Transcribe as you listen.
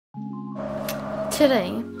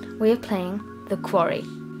Today we are playing the Quarry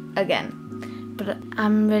again, but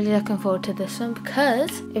I'm really looking forward to this one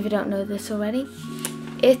because if you don't know this already,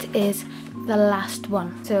 it is the last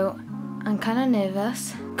one. So I'm kind of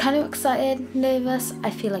nervous, kind of excited, nervous.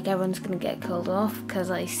 I feel like everyone's gonna get killed off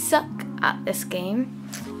because I suck at this game.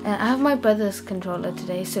 I have my brother's controller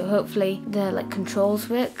today, so hopefully the controls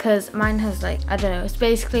work, because mine has I don't know, it's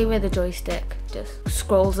basically where the joystick just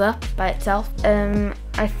scrolls up by itself.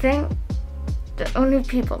 I think the only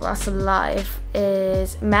people that's alive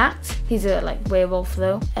is Matt, he's a werewolf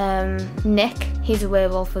though. Nick, he's a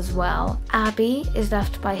werewolf as well. Abby is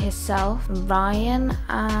left by herself. Dylan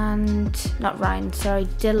and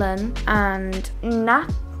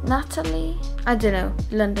Natalie, I don't know,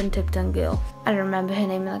 London Tipton girl, I don't remember her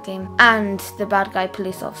name in that game, and the bad guy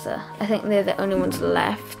police officer. I think they're the only ones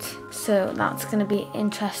left, so that's gonna be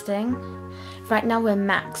interesting. Right now we're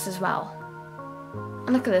max as well,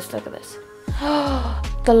 and look at this, look at this.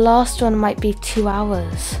 The last one might be 2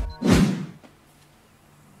 hours.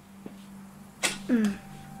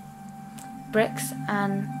 Bricks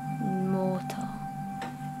and mortar.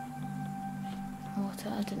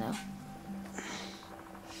 I don't know.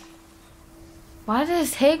 Why does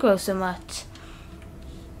his hair grow so much?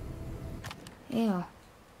 Ew.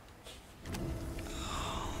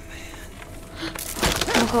 Oh man.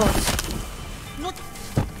 Oh god.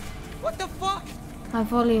 What the fuck? My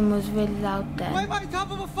volume was really loud then. Why am I on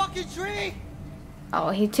top of a fucking tree?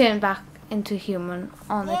 Oh, he turned back into human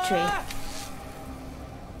on the tree.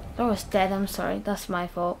 Laura's dead, I'm sorry. That's my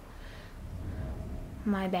fault.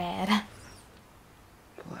 My bad.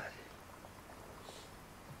 Blood.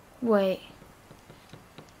 Wait.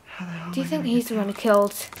 How the hell Do you think he's the one who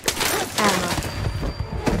killed Emma?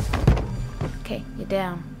 Okay, you're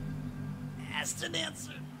down. Asked and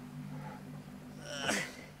answered.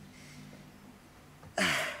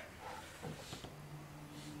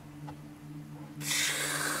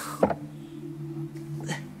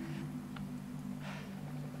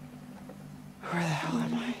 Where the hell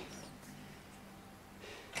am I?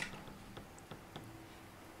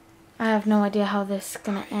 I have no idea how this is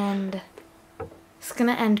gonna end. It's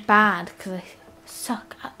gonna end bad because I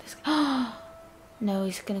suck at this. No,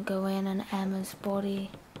 he's gonna go in on Emma's body.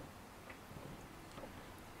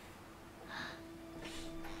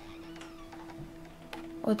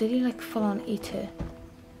 Or did he full on eat her?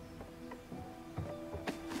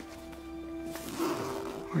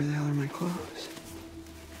 Where the hell are my clothes?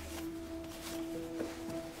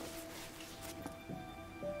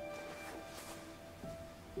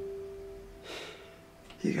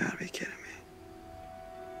 You gotta be kidding me.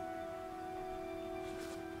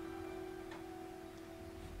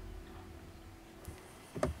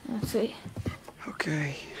 Let's see.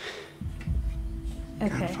 Okay. Okay.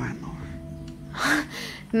 Gotta find Laura.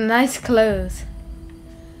 Nice clothes.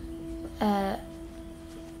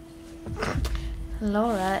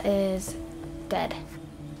 Laura is dead.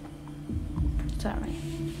 Sorry.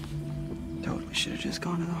 Totally should have just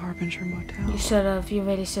gone to the Harbinger Motel. You should have. You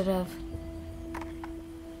really should have.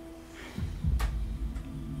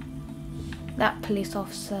 That police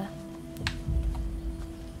officer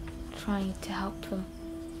trying to help them.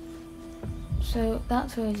 So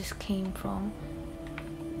that's where we just came from.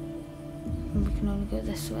 And we can only go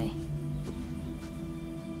this way.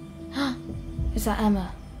 Is that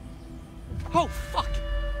Emma? Oh fuck!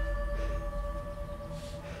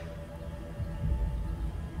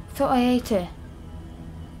 Thought I ate her.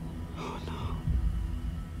 Oh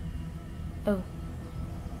no. Oh.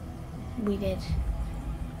 We did.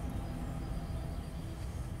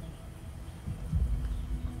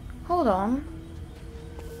 Hold on.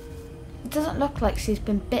 It doesn't look like she's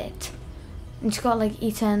been bit. And she got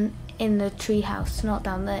eaten in the tree house, not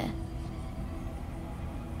down there.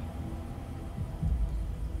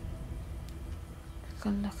 Go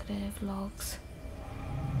and look at her vlogs.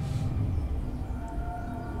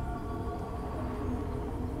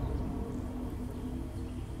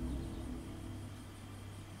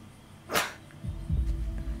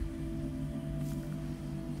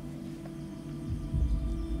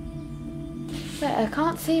 Wait, I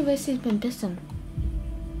can't see where she's been bitten.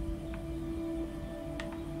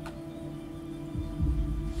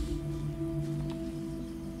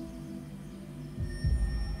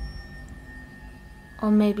 Or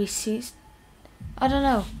maybe she's... I don't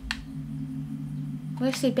know.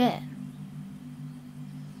 Where's she bit?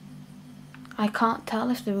 I can't tell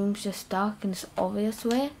if the room's just dark and it's obvious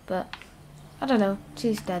where, but I don't know.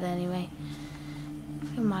 She's dead anyway.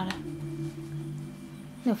 Doesn't matter.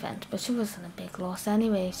 No offense, but she wasn't a big loss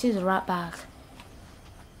anyway. She's a rat bag.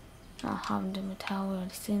 Not having to motel, we've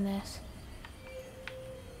already seen this.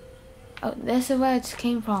 Oh, this is where it just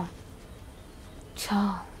came from.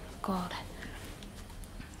 Oh, God.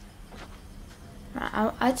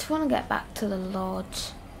 Right, I just want to get back to the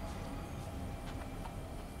lodge.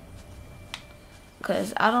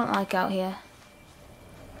 Because I don't like out here.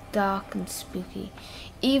 Dark and spooky.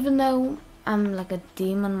 Even though I'm like a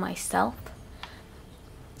demon myself,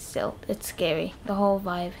 still, it's scary. The whole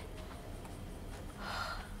vibe.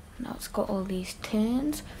 Now it's got all these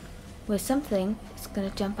turns where something is going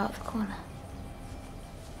to jump out the corner.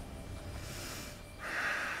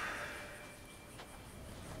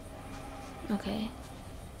 Okay.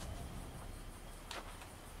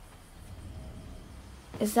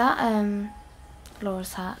 Is that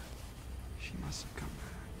Laura's hat? She must have come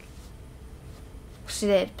back. She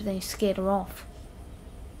did, but then you scared her off.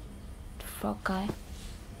 The frog guy.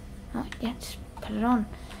 Oh, yeah, just put it on.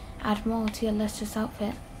 Add more to your lustrous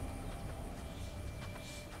outfit.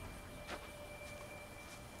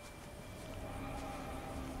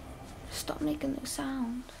 Stop making no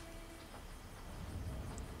sound.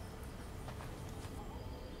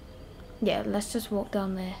 Yeah, let's just walk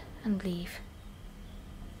down there and leave.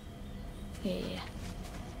 Yeah.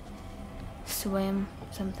 Swim,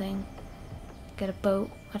 something. Get a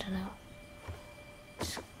boat, I don't know.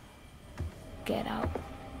 Just get out.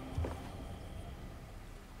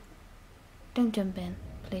 Don't jump in,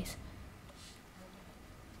 please.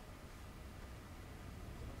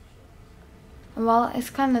 Well, it's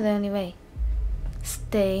kind of the only way.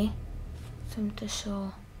 Stay. Swim to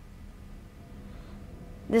shore.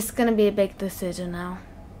 This is gonna be a big decision now.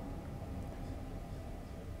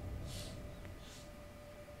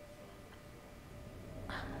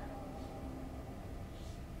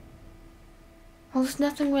 Well, there's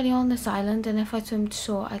nothing really on this island, and if I swim to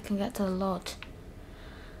shore, I can get to the lodge.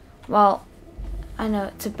 Well, I know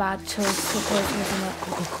it's a bad choice because, isn't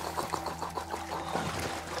it?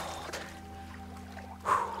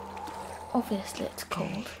 Obviously, it's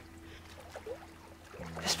cold.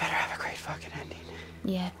 This better have a great fucking ending.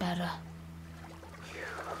 Yeah, better.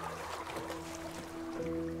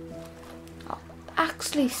 Oh,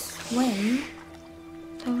 actually swim.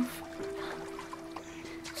 So,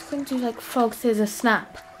 it's going to do like frog, scissors,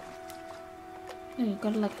 snap. No, you've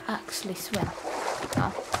got to like actually swim.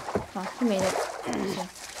 Oh, you made it.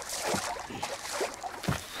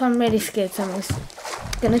 So I'm really scared someone's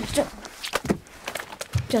gonna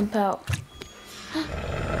jump out.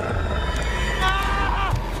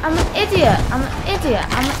 I'm an idiot. I'm an idiot.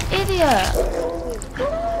 I'm an idiot.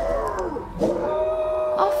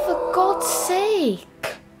 Oh, for God's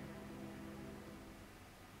sake.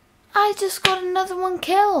 I just got another one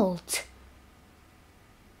killed.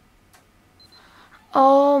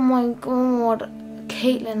 Oh my God.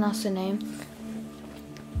 Caitlin, that's her name.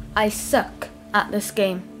 I suck at this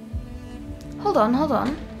game. Hold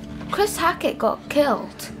on. Chris Hackett got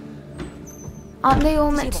killed. Aren't they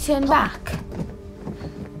all meant to turn back?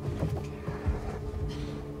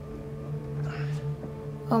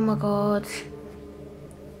 Oh my God.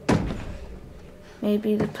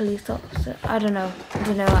 Maybe the police officer. I don't know.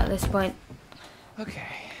 At this point.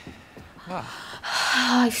 Okay. Wow.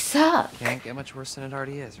 I suck. Can't get much worse than it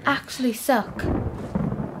already is, right? Actually suck.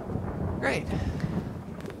 Great.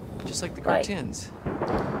 Just like the Right. cartoons.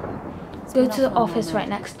 Go to the office right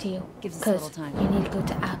next to you. Gives us a little Because time. you need to go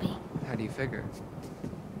to Abby. How do you figure?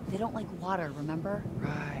 They don't like water, remember?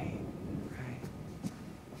 Right.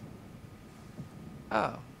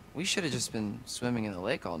 Oh, we should have just been swimming in the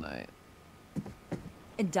lake all night.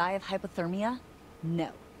 And die of hypothermia?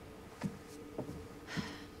 No.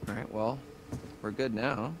 Alright, well, we're good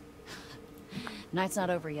now. Night's not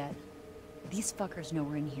over yet. These fuckers know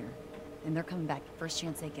we're in here. And they're coming back first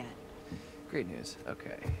chance they get. Great news.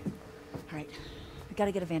 Okay. Alright, we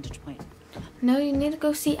gotta get a vantage point. No, you need to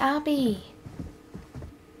go see Abby.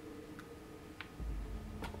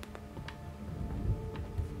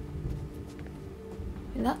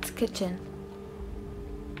 That's the kitchen.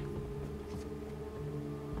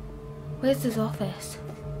 Where's his office?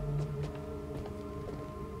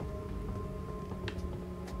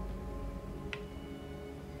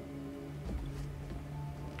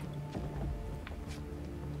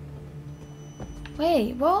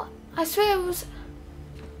 Wait, what? I swear it was...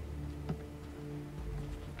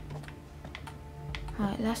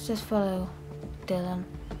 Alright, let's just follow Dylan.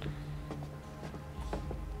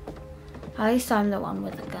 At least I'm the one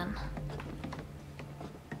with the gun.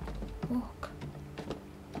 Walk.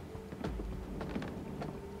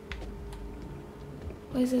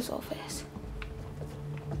 Where's his office?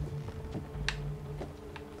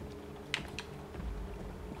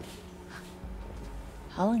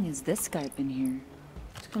 How long has this guy been here?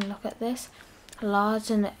 Just gonna look at this. Large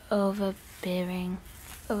and overbearing.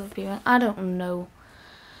 I don't know.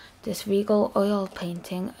 This regal oil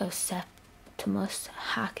painting of Septimus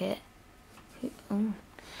Hackett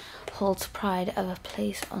holds pride of a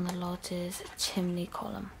place on the lodge's chimney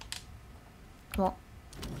column. Well,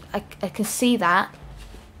 I can see that.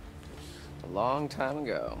 A long time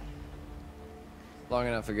ago. Long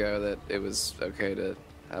enough ago that it was okay to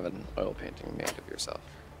have an oil painting made of yourself.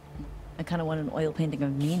 I kind of want an oil painting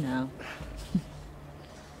of me now.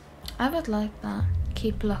 I would like that.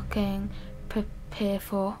 Keep looking. Prepare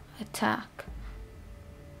for attack.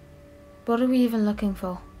 What are we even looking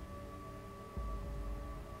for?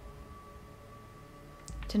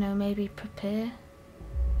 Don't know, maybe prepare?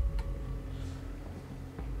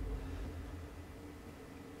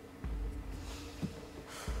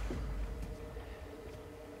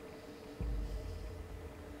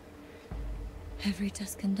 Every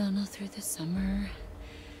dusk and dawn all through the summer.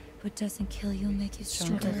 What doesn't kill you will make you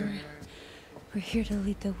stronger. We're here to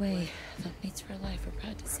lead the way. Mates for life, we're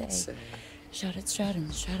proud to say. Shout at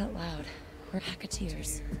Stratton, shout out loud. We're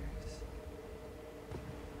Hacketeers.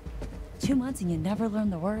 2 months and you never learn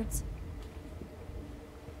the words?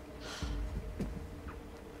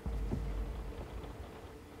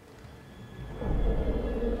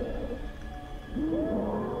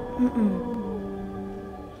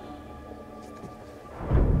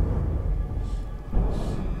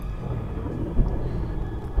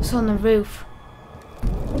 It's on the roof.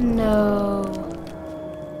 No.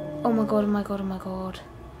 Oh my god, oh my god, oh my god.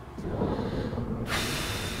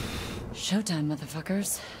 Showtime,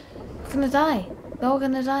 motherfuckers. We're gonna die. They're all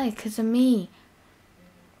gonna die because of me.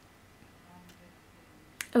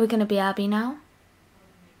 Are we gonna be Abby now?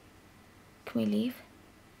 Can we leave?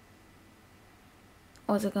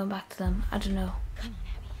 Or is it going back to them? I don't know. Come on,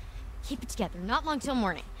 Abby. Keep it together. Not long till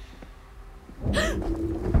morning.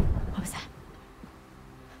 What was that?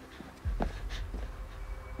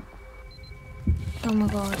 Oh my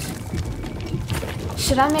god.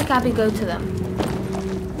 Should I make Abby go to them?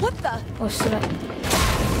 What the? Or should I?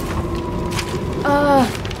 Oh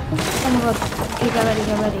my god. Okay, get ready,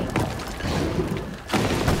 get ready.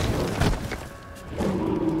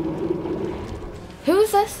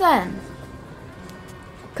 Who's this then?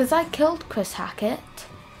 Because I killed Chris Hackett.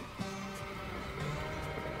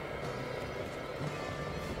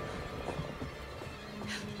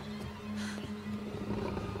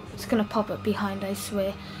 It's gonna pop up behind, I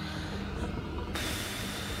swear.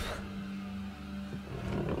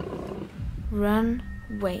 Run,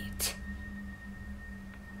 wait.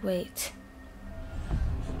 Wait.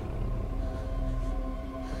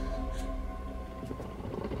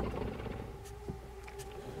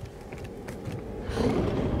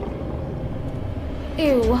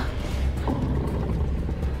 Ew.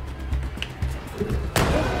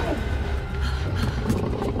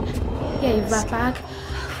 Yeah, you rat bag.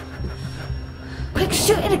 Quick,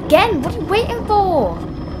 shoot it again! What are you waiting for?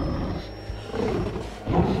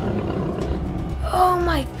 Oh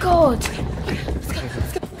my god!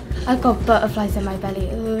 I've got butterflies in my belly.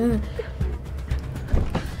 Ugh.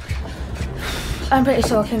 I'm pretty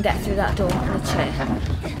sure I can get through that door on the chair.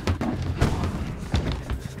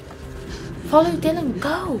 Follow Dylan,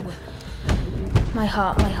 go! My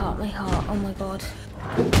heart, my heart, my heart. Oh my god.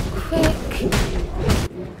 Quick!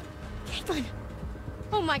 Caitlin!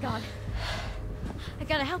 Oh my god. I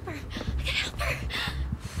gotta help her. I gotta help her.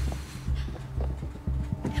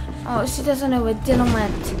 Oh, she doesn't know where Dylan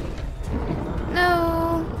went.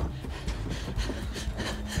 No!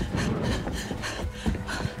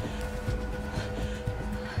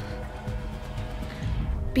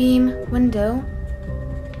 Beam, window.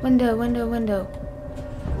 Window, window, window.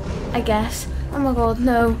 I guess. Oh my god,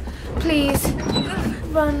 no. Please.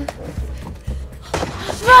 Run.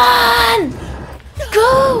 Run!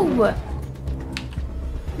 Go!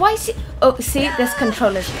 Why is he... Oh, see, this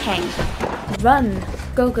controller's pain. Run.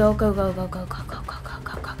 Go, go, go, go, go, go, go, go, go, go,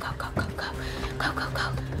 go, go, go, go, go, go, go, go,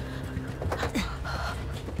 go.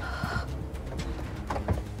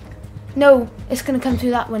 No, it's gonna come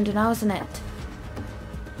through that window now, isn't it?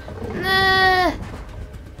 Nah.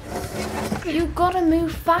 You gotta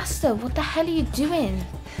move faster. What the hell are you doing?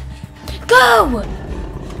 Go!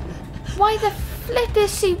 Why the flip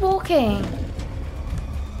is she walking?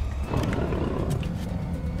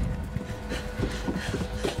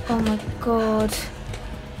 Oh my god.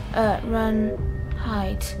 Run.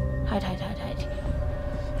 Hide. Hide, hide, hide, hide.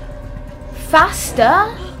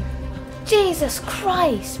 Faster? Jesus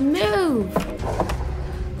Christ, move!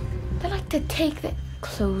 They like to take the...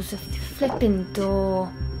 Close the flipping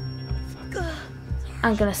door.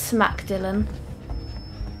 I'm gonna smack Dylan.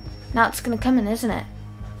 Now it's gonna come in, isn't it?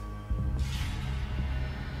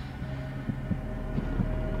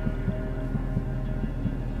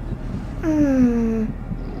 Yeah,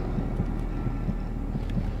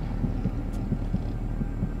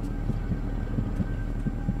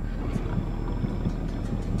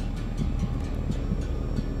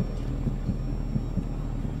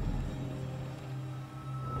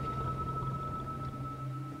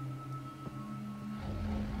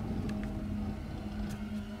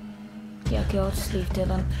 okay, I'll just leave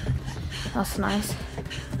Dylan. That's nice.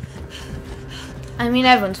 I mean,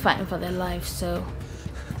 everyone's fighting for their lives, so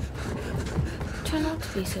try not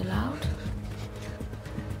to be so loud.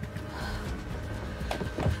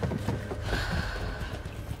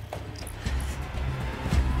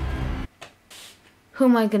 Who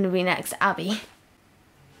am I going to be next? Abby?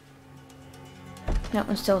 No,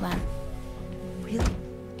 I'm still then. Really?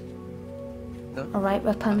 No. Alright,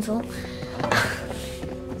 Rapunzel.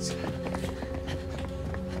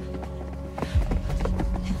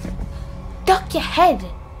 Duck your head!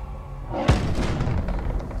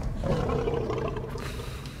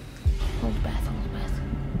 Hold breath, hold breath.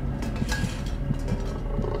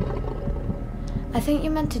 I think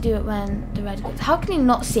you're meant to do it when the red goes. How can you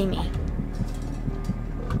not see me?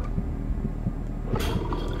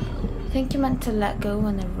 I think you're meant to let go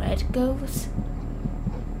when the red goes.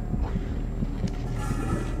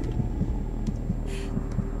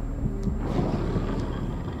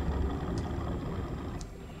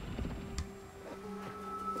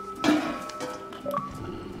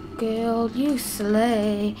 Girl, you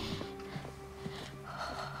slay.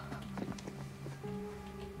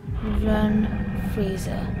 Run,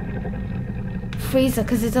 freezer. Freezer,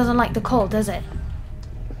 because it doesn't like the cold, does it?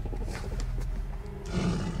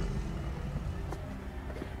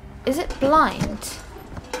 Is it blind?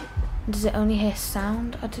 Does it only hear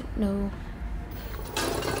sound? I don't know.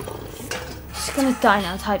 She's gonna die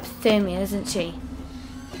now, type Thermia, isn't she?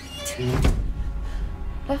 I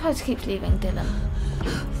love how it keeps leaving Dylan.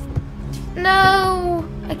 No!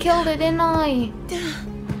 I killed it, didn't I?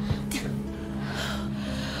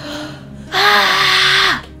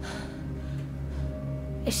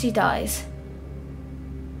 If she dies,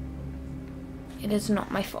 it is not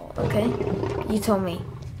my fault, okay? You told me.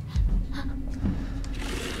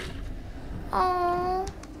 Oh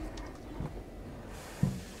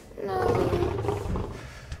no.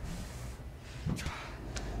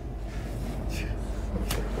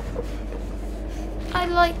 I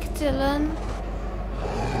like Dylan.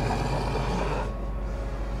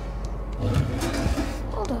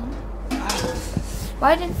 Hold on.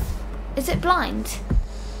 Why didn't... Is it blind?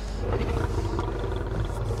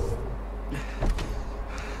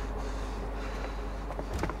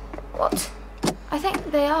 What? I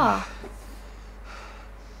think they are.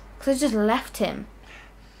 Because I just left him.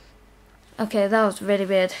 Okay, that was really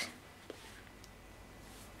weird.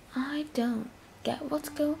 I don't get what's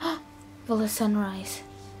going on. Will the sunrise?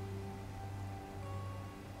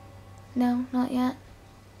 No, not yet.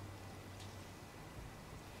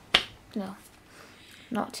 No,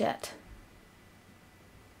 not yet.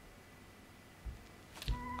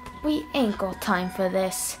 We ain't got time for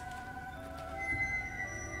this.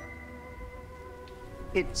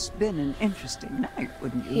 It's been an interesting night,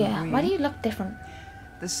 wouldn't you Yeah, agree? why do you look different?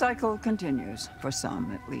 The cycle continues, for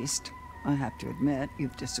some at least. I have to admit,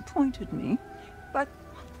 you've disappointed me, but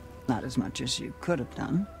not as much as you could have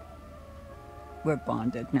done. We're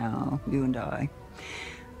bonded now, you and I.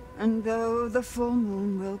 And though the full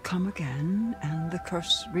moon will come again, and the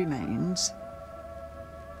curse remains,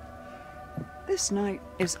 this night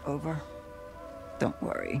is over. Don't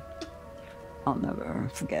worry. I'll never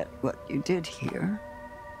forget what you did here.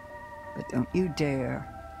 But don't you dare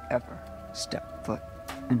ever step foot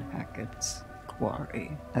in Hackett's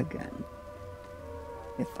Quarry again.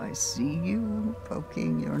 If I see you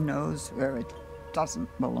poking your nose where it doesn't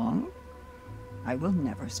belong, I will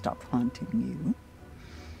never stop haunting you.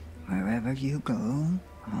 Wherever you go,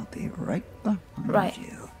 I'll be right behind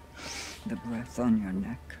you. The breath on your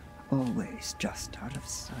neck, always just out of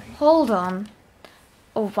sight. Hold on.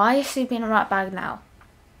 Oh, why is she being a rat bag now?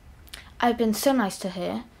 I've been so nice to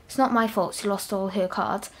her. It's not my fault she lost all her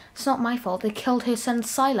cards. It's not my fault they killed her son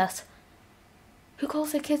Silas. Who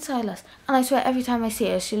calls her kid Silas? And I swear every time I see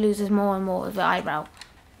her, she loses more and more of her eyebrow.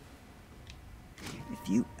 If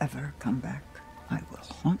you ever come back, I will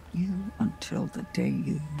haunt you until the day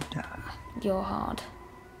you die. You're hard.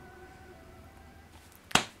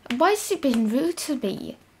 Why has she been rude to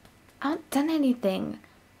me? I haven't done anything.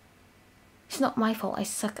 It's not my fault I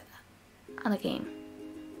suck at a game.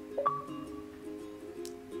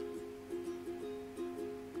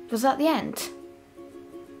 Was that the end?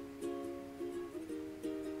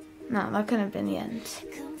 No, that couldn't have been the end.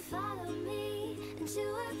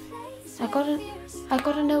 I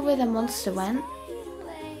gotta know where the monster went.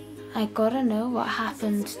 I gotta know what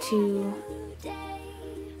happened to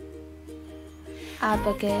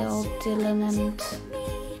Abigail, Dylan, and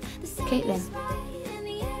Caitlin.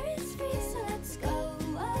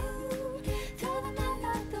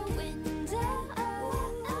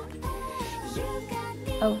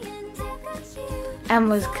 Oh. Em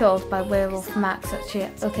was killed by werewolf Max, actually.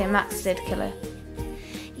 Okay, Max did kill her.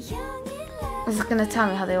 This is gonna tell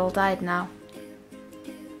me how they all died now.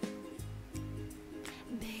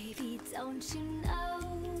 Baby, don't you know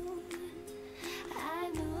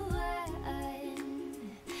I'm the one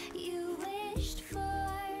you wished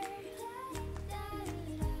for?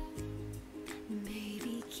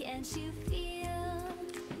 Baby, can't you feel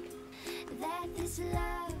that this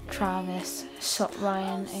love? Travis shot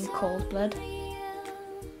Ryan in cold blood.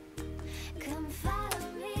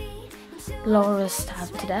 Laura was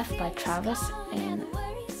stabbed to death by Travis in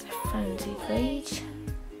frenzied rage.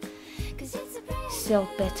 Still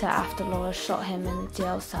bitter after Laura shot him in the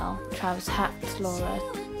jail cell, Travis hacked Laura.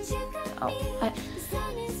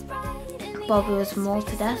 Bobby was mauled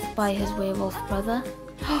to death by his werewolf brother.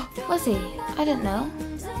 Was he? I didn't know.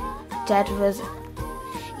 Jed was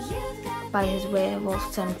by his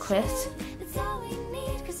werewolf son Chris.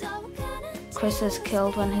 Chris was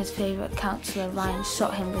killed when his favourite counsellor Ryan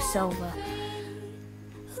shot him with silver.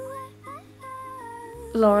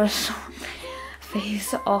 Laura shot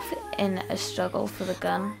face off in a struggle for the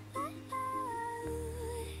gun.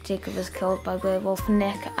 Jacob was killed by werewolf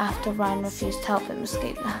Nick after Ryan refused to help him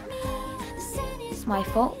escape. It's my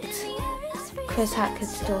fault. Chris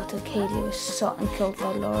Hackett's daughter Katie was shot and killed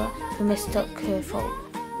by Laura, who mistook her for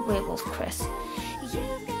werewolf Chris.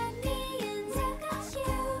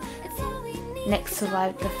 Nick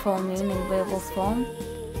survived the full moon in werewolf form.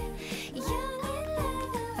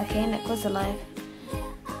 Okay, Nick was alive.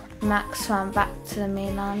 Max swam back to the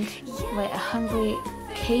mainland. Wait, a hungry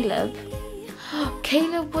Caleb?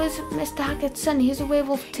 Caleb was Mr. Hackett's son. He's a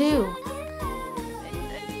werewolf too.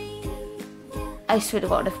 I swear to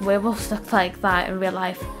God, if werewolves looked like that in real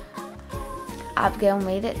life. Abigail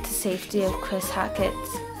made it to safety of Chris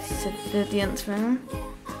Hackett's civilian's room.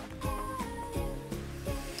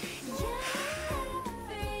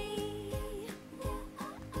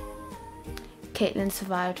 Caitlin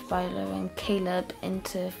survived by luring Caleb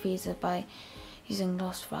into a freezer by using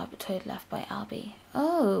lost rabbit toad left by Albie.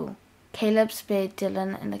 Oh! Caleb spared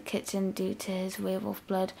Dylan in the kitchen due to his werewolf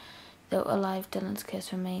blood. Though alive, Dylan's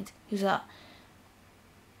curse remained. Who's that?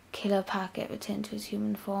 Caleb Hackett returned to his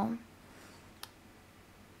human form.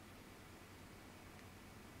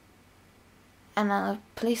 And now the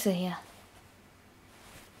police are here.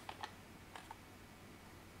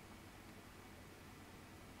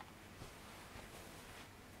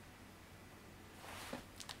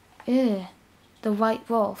 Ew. The white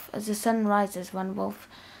wolf. As the sun rises, one wolf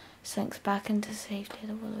sinks back into safety.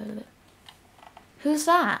 Who's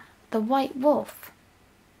that? The white wolf.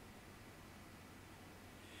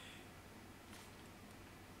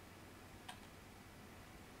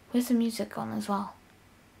 Where's the music on as well?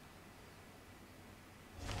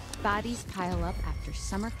 Bodies pile up after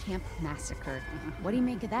summer camp massacre. What do you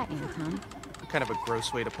make of that, Anton? Kind of a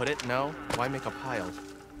gross way to put it, no? Why make a pile?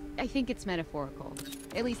 I think it's metaphorical.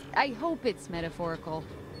 At least, I hope it's metaphorical.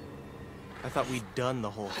 I thought we'd done the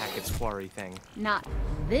whole Hackett's Quarry thing. Not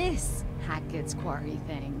this Hackett's Quarry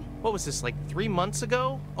thing. What was this, like 3 months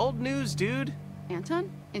ago? Old news, dude.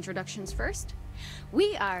 Anton, introductions first.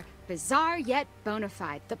 We are Bizarre Yet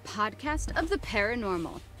Bonafide, the podcast of the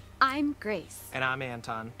paranormal. I'm Grace. And I'm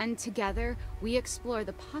Anton. And together, we explore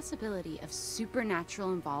the possibility of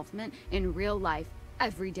supernatural involvement in real life,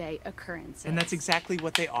 everyday occurrences. And that's exactly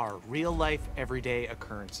what they are, real life, everyday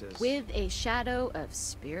occurrences. With a shadow of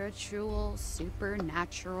spiritual,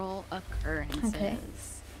 supernatural occurrences. Okay.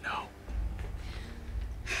 No.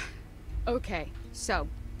 Okay, so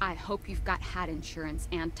I hope you've got hat insurance,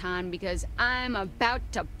 Anton, because I'm about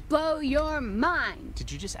to blow your mind.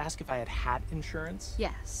 Did you just ask if I had hat insurance?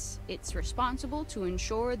 Yes, it's responsible to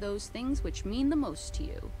insure those things which mean the most to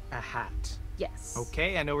you. A hat. Yes.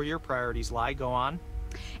 Okay, I know where your priorities lie. Go on.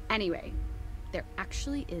 Anyway, there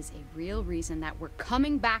actually is a real reason that we're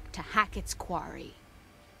coming back to Hackett's Quarry.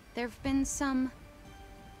 There've been some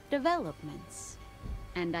developments,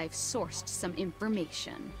 and I've sourced some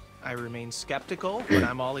information. I remain skeptical, but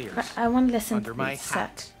I'm all ears. I want to listen Under to my this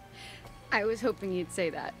hat. set. I was hoping you'd say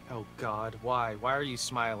that. Oh God, why? Why are you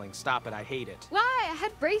smiling? Stop it, I hate it. Why? I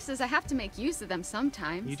had braces. I have to make use of them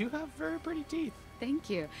sometimes. You do have very pretty teeth. Thank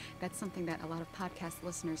you. That's something that a lot of podcast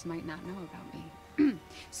listeners might not know about me.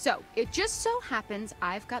 So, it just so happens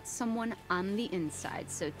I've got someone on the inside.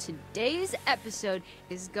 So today's episode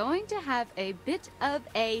is going to have a bit of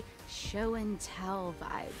a show and tell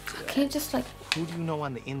vibe to it. Can you just like... Who do you know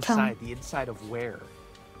on the inside? The inside of where?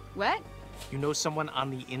 What? You know someone on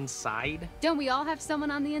the inside? Don't we all have someone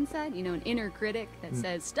on the inside? You know, an inner critic that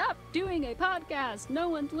says, stop doing a podcast, no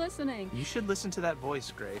one's listening. You should listen to that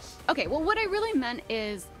voice, Grace. Okay, well, what I really meant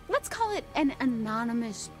is, let's call it an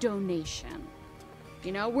anonymous donation.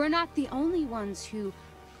 You know, we're not the only ones who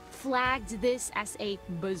flagged this as a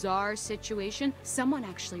bizarre situation. Someone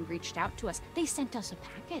actually reached out to us. They sent us a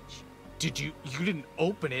package. You didn't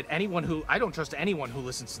open it. I don't trust anyone who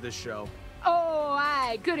listens to this show. Oh,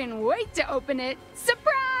 I couldn't wait to open it.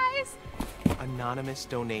 Surprise! Anonymous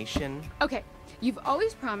donation? Okay, you've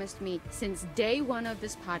always promised me since day one of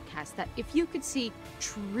this podcast that if you could see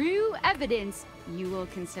true evidence, you will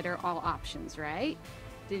consider all options, right?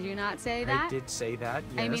 Did you not say that? I did say that,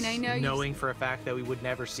 yes. I mean, I know knowing for a fact that we would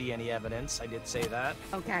never see any evidence, I did say that.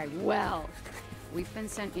 Okay, well, we've been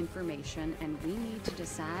sent information and we need to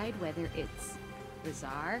decide whether it's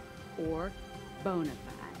bizarre or bona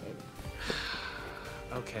fide.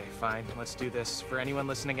 Okay, fine. Let's do this. For anyone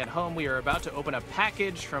listening at home, we are about to open a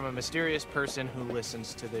package from a mysterious person who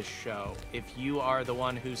listens to this show. If you are the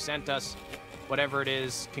one who sent us whatever it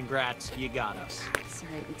is, congrats, you got us.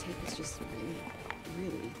 Sorry, the tape is just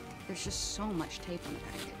really, there's just so much tape on the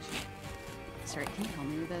package. Sorry, can you help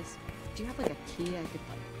me with this? Do you have like a key I could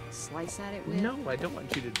like slice at it with? No, I don't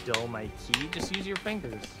want you to dull my key. Just use your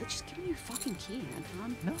fingers. But just give me your fucking key,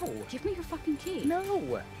 Anton. No. Give me your fucking key.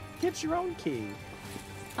 No. Get your own key.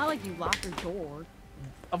 Not like you lock your door.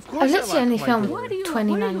 Of course I've literally only filmed What are you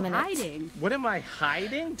 29 minutes. hiding? What am I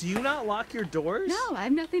hiding? Do you not lock your doors? No, I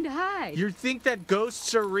have nothing to hide. You think that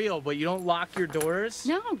ghosts are real, but you don't lock your doors?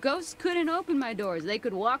 No, ghosts couldn't open my doors. They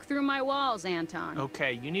could walk through my walls, Anton.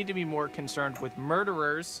 Okay, you need to be more concerned with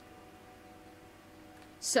murderers.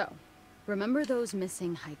 So, remember those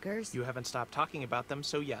missing hikers? You haven't stopped talking about them,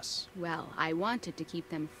 so yes. Well, I wanted to keep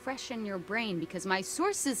them fresh in your brain because my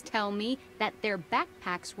sources tell me that their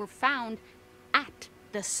backpacks were found at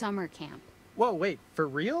the summer camp. Whoa, wait, for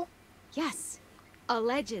real? Yes,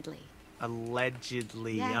 allegedly.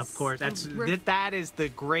 Allegedly, Yes, of course. That is the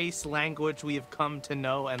Grace language we have come to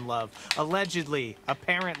know and love. Allegedly,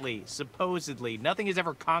 apparently, supposedly. Nothing is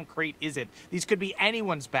ever concrete, is it? These could be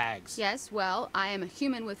anyone's bags. Yes, well, I am a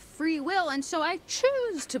human with free will, and so I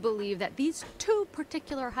choose to believe that these two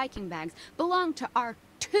particular hiking bags belong to our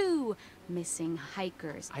two missing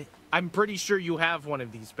hikers. I'm pretty sure you have one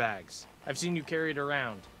of these bags. I've seen you carry it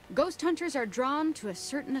around. Ghost hunters are drawn to a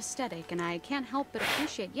certain aesthetic, and I can't help but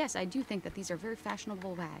appreciate, yes, I do think that these are very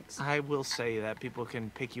fashionable bags. I will say that people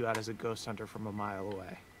can pick you out as a ghost hunter from a mile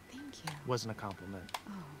away. Thank you. Wasn't a compliment.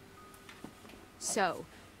 Oh. So,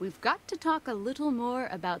 we've got to talk a little more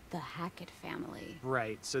about the Hackett family.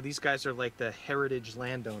 Right, so these guys are like the heritage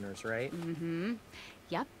landowners, right? Mm-hmm.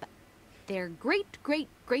 Yep. Their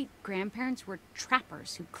great-great-great-grandparents were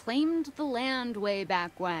trappers who claimed the land way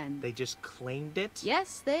back when. They just claimed it?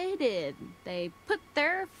 Yes, they did. They put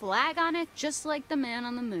their flag on it just like the man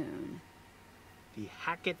on the moon. The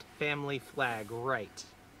Hackett family flag, right.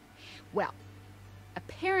 Well,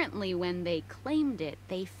 apparently when they claimed it,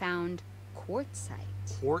 they found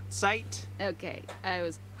quartzite. Quartzite? Okay, I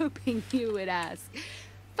was hoping you would ask.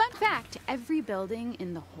 Fun fact, every building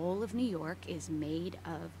in the whole of New York is made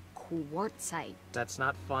of quartzite. That's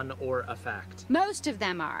not fun or a fact. Most of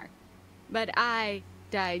them are, but I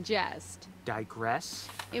digest. Digress?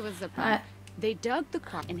 It was a pun. They dug the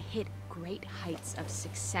quarry and hit great heights of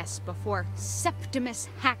success before Septimus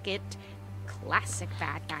Hackett, classic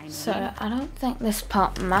bad guy name. So I don't think this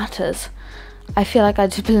part matters. I feel like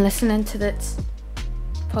I've just been listening to this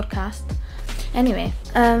podcast. Anyway,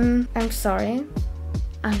 I'm sorry.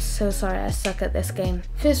 I'm so sorry I suck at this game.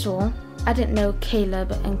 First of all, I didn't know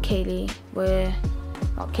Caleb and Kaylee were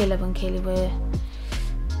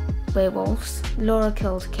werewolves. Laura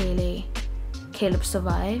killed Kaylee. Caleb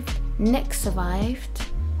survived. Nick survived.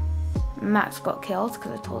 Max got killed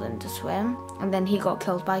because I told him to swim. And then he got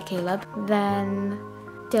killed by Caleb. Then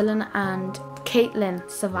Dylan and Caitlin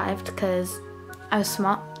survived because I was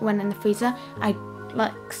smart. Went in the freezer. I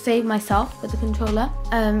saved myself with the controller.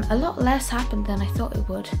 A lot less happened than I thought it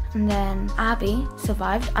would. And then Abby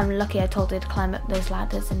survived. I'm lucky I told her to climb up those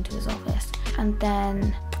ladders into his office. And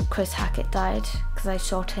then Chris Hackett died because I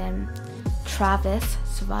shot him. Travis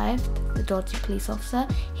survived, the dodgy police officer.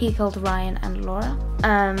 He killed Ryan and Laura.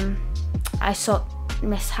 I shot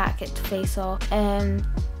Miss Hackett face off.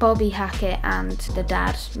 Bobby Hackett and the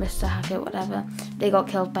dad, Mr. Hackett, whatever, they got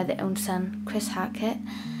killed by their own son, Chris Hackett.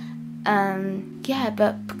 Yeah,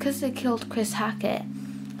 but because they killed Chris Hackett,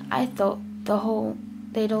 I thought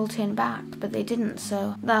they'd all turn back, but they didn't,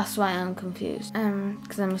 so that's why I'm confused.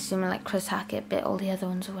 Because I'm assuming like Chris Hackett bit all the other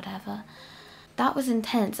ones or whatever. That was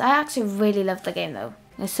intense. I actually really loved the game though.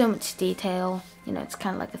 There's so much detail, you know, it's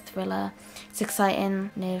kind of like a thriller. It's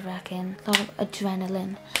exciting, nerve-wracking, a lot of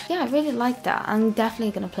adrenaline. Yeah, I really liked that. I'm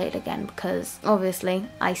definitely going to play it again because obviously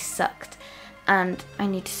I sucked and I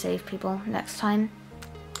need to save people next time.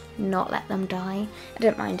 Not let them die. I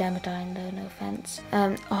didn't mind Emma dying though, no offense.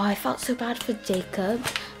 Oh, I felt so bad for Jacob.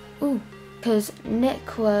 Ooh, because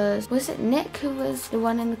Nick was it Nick who was the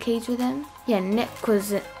one in the cage with him? Yeah, Nick was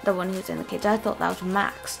the one who was in the cage. I thought that was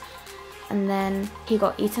Max. And then he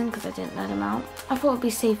got eaten because I didn't let him out. I thought it'd be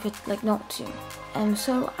safer like not to.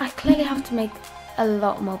 So I clearly have to make a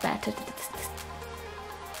lot more better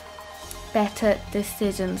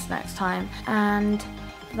decisions next time. And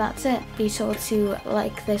that's it. Be sure to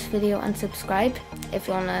like this video and subscribe if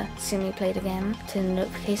you want to see me play it again. Turn the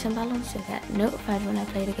notification bell so you get notified when I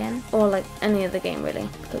play it again. Or like any other game really.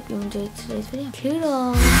 Hope you enjoyed today's video.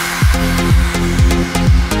 Toodles!